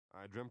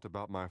I dreamt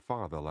about my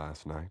father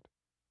last night.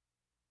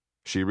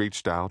 She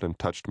reached out and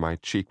touched my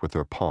cheek with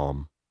her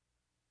palm.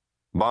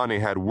 Bonnie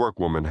had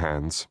workwoman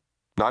hands,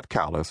 not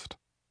calloused,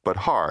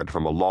 but hard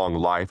from a long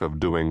life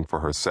of doing for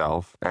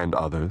herself and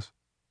others.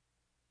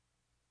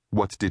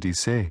 "What did he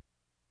say?"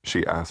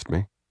 she asked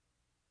me.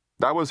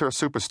 That was her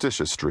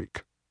superstitious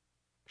streak.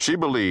 She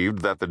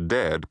believed that the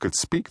dead could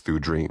speak through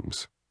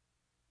dreams.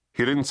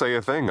 "He didn't say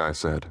a thing," I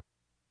said.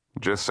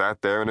 "Just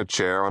sat there in a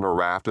chair on a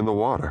raft in the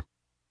water.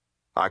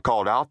 I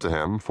called out to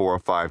him 4 or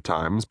 5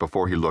 times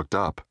before he looked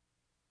up,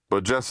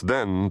 but just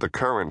then the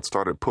current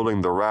started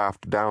pulling the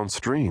raft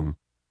downstream.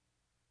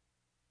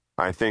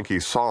 I think he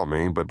saw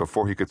me, but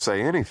before he could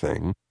say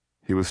anything,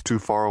 he was too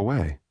far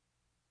away."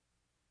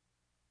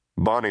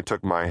 Bonnie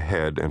took my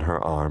head in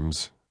her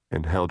arms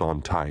and held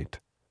on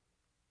tight.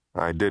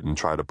 I didn't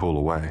try to pull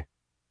away.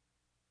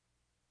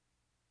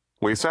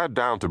 We sat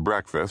down to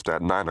breakfast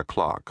at 9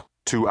 o'clock,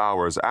 2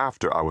 hours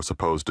after I was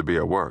supposed to be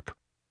at work.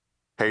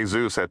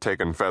 Jesus had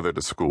taken Feather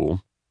to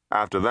school.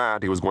 After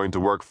that, he was going to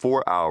work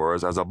 4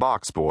 hours as a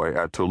box boy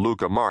at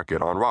Toluca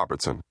Market on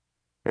Robertson.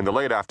 In the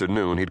late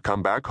afternoon, he'd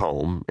come back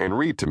home and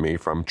read to me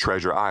from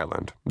Treasure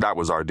Island. That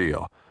was our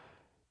deal.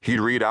 He'd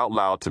read out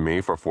loud to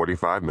me for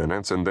 45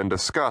 minutes and then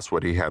discuss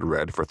what he had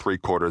read for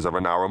 3/4 of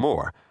an hour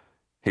more.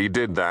 He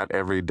did that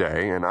every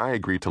day, and I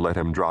agreed to let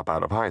him drop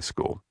out of high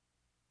school.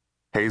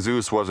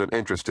 Jesus wasn't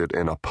interested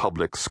in a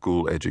public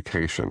school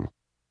education,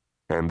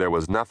 and there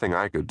was nothing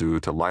I could do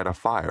to light a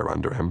fire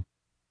under him.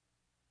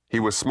 He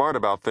was smart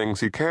about things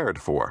he cared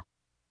for.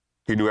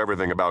 He knew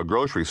everything about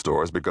grocery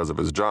stores because of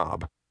his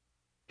job.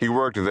 He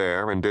worked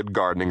there and did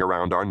gardening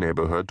around our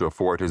neighborhood to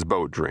afford his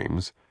boat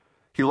dreams.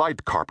 He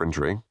liked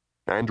carpentry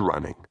and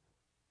running.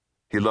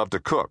 He loved to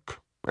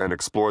cook and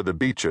explore the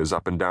beaches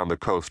up and down the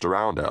coast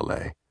around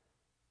L.A.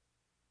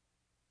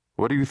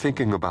 "What are you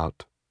thinking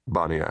about?"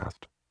 Bonnie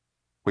asked.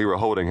 We were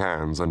holding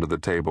hands under the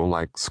table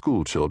like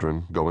school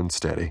children, going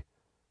steady.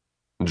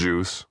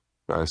 "Juice,"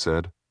 I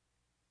said.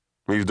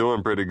 "He's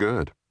doing pretty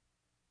good."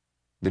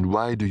 "Then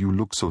why do you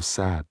look so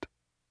sad?"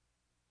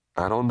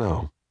 "I don't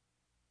know.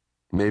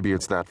 Maybe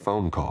it's that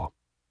phone call."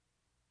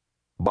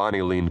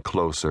 Bonnie leaned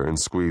closer and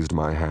squeezed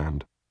my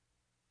hand.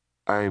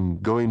 "I'm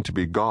going to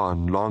be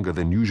gone longer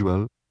than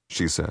usual,"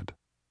 she said.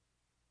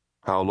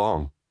 "How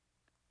long?"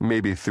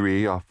 "Maybe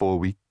 3 or 4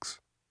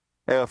 weeks.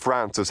 Air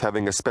France is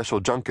having a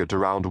special junket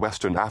around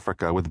Western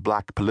Africa with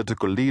black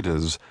political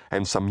leaders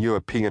and some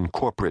European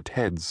corporate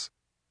heads.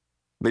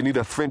 They need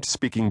a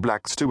French-speaking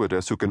black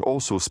stewardess who can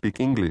also speak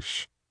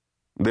English.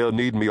 They'll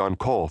need me on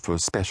call for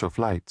special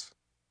flights."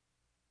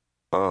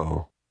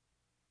 "Oh,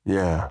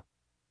 yeah."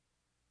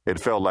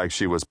 It felt like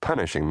she was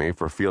punishing me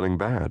for feeling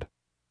bad.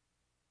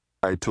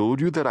 "I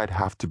told you that I'd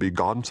have to be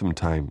gone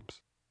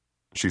sometimes,"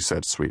 she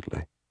said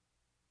sweetly.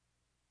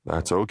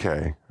 "That's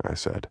okay," I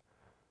said.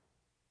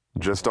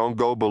 "Just don't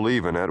go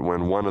believing it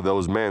when one of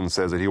those men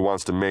says that he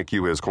wants to make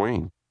you his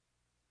queen."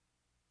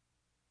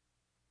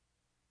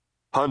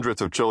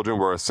 Hundreds of children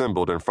were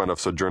assembled in front of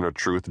Sojourner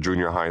Truth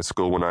Junior High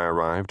School when I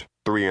arrived,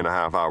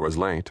 3.5 hours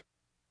late.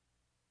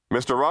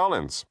 "Mr.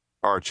 Rollins,"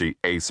 Archie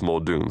Ace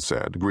Muldoon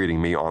said,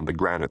 greeting me on the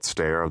granite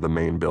stair of the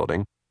main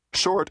building.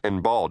 Short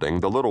and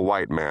balding, the little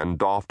white man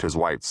doffed his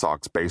White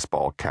Sox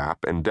baseball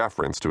cap in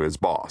deference to his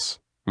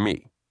boss,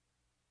 me.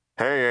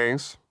 "Hey,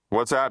 Ace,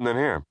 what's happening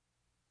here?"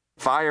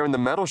 "Fire in the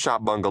metal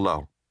shop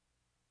bungalow."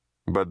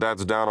 "But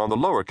that's down on the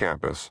lower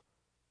campus.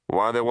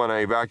 Why they want to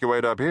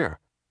evacuate up here?"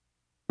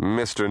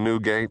 "Mr.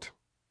 Newgate."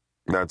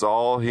 That's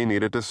all he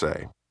needed to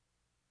say.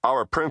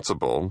 Our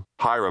principal,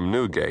 Hiram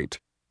Newgate,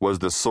 was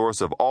the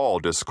source of all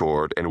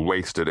discord and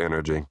wasted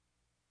energy.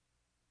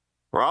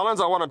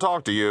 "Rollins, I want to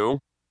talk to you,"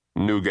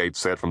 Newgate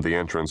said from the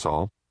entrance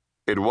hall.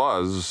 It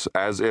was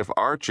as if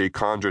Archie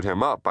conjured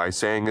him up by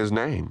saying his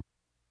name.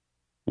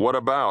 "What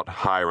about,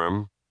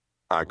 Hiram?"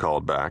 I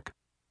called back.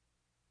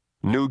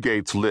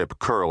 Newgate's lip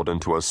curled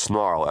into a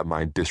snarl at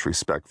my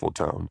disrespectful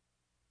tone.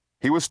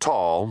 He was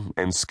tall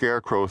and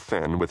scarecrow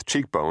thin with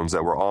cheekbones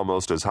that were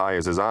almost as high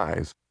as his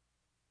eyes.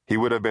 He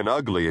would have been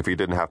ugly if he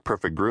didn't have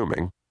perfect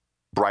grooming,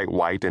 bright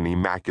white and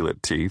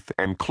immaculate teeth,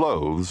 and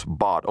clothes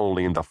bought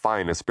only in the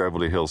finest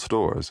Beverly Hills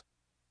stores.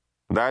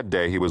 That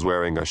day he was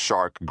wearing a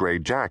shark gray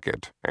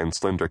jacket and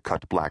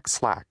slender-cut black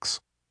slacks.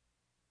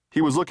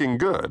 He was looking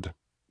good,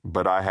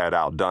 but I had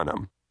outdone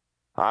him.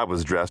 I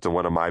was dressed in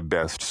one of my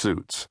best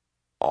suits.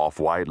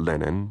 Off-white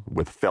linen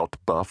with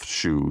felt-buffed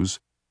shoes,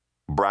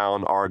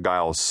 brown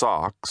argyle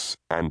socks,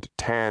 and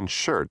tan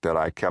shirt that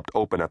I kept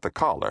open at the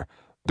collar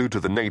due to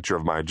the nature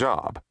of my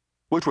job,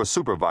 which was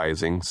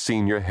supervising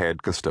senior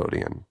head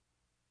custodian.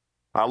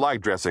 I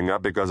liked dressing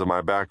up because of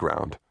my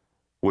background,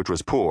 which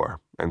was poor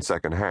and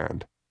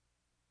second-hand.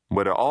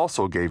 But it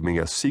also gave me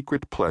a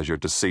secret pleasure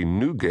to see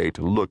Newgate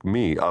look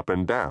me up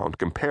and down,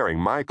 comparing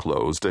my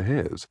clothes to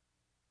his.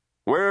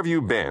 "Where have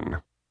you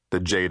been?" the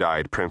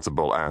jade-eyed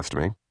principal asked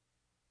me.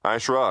 I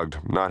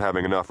shrugged, not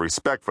having enough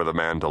respect for the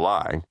man to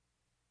lie.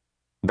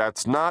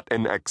 "That's not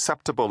an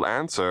acceptable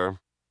answer."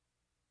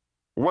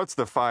 "What's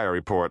the fire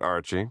report,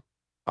 Archie?"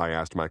 I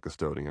asked my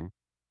custodian.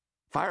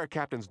 "Fire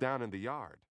captain's down in the yard."